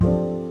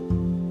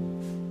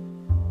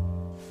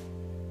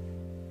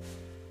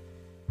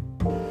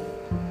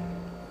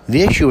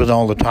The issue with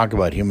all the talk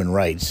about human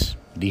rights,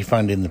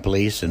 defunding the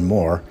police, and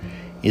more,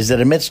 is that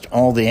amidst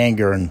all the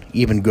anger and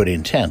even good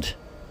intent,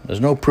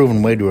 there's no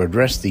proven way to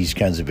address these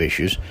kinds of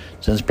issues,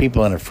 since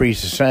people in a free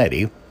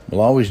society will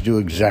always do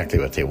exactly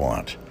what they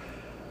want.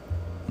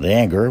 The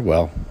anger,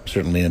 well,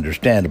 certainly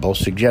understandable,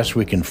 suggests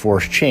we can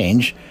force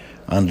change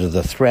under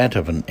the threat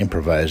of an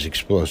improvised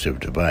explosive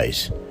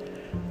device.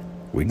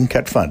 We can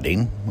cut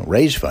funding,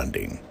 raise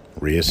funding,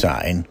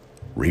 reassign,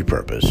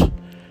 repurpose,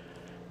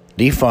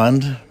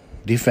 defund,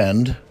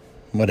 defend,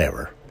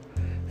 whatever.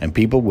 And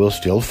people will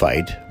still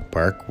fight,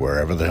 park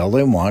wherever the hell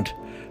they want,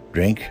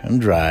 drink and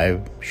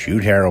drive,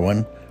 shoot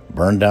heroin,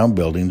 burn down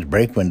buildings,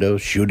 break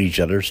windows, shoot each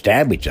other,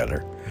 stab each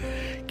other,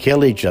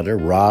 kill each other,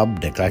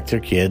 rob, neglect their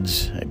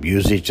kids,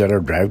 abuse each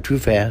other, drive too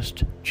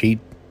fast, cheat,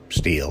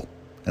 steal,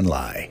 and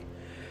lie.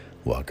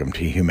 Welcome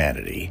to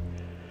humanity.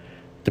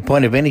 The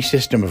point of any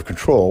system of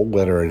control,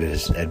 whether it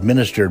is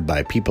administered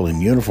by people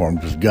in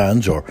uniforms with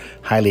guns or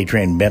highly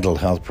trained mental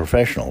health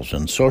professionals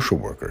and social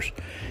workers,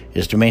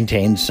 is to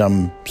maintain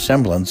some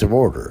semblance of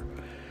order.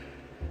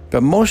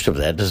 But most of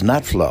that does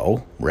not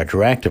flow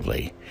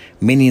retroactively,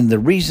 meaning the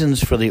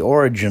reasons for the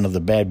origin of the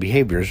bad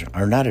behaviors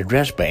are not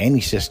addressed by any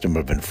system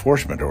of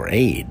enforcement or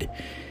aid.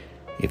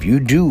 If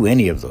you do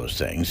any of those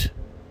things,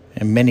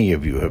 and many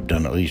of you have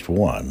done at least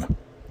one,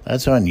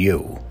 that's on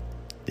you,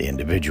 the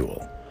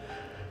individual.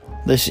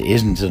 This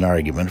isn't an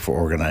argument for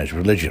organized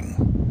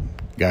religion.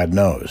 God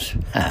knows,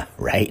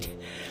 right,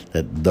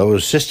 that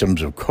those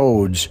systems of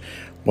codes,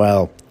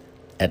 while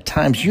at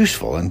times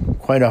useful and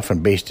quite often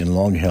based in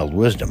long-held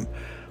wisdom,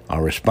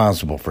 are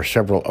responsible for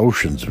several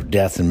oceans of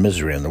death and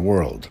misery in the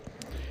world.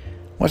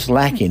 What's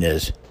lacking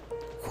is,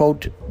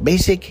 quote,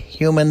 basic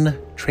human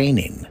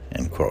training,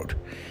 end quote,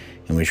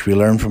 in which we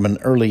learn from an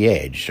early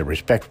age to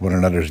respect one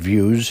another's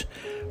views,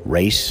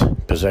 race,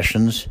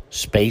 possessions,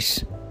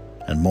 space,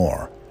 and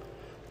more.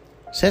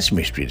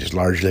 Sesame Street is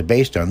largely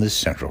based on this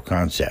central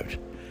concept.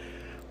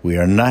 We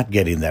are not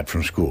getting that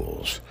from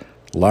schools,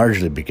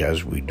 largely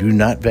because we do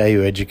not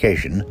value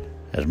education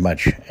as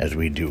much as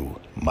we do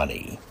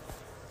money.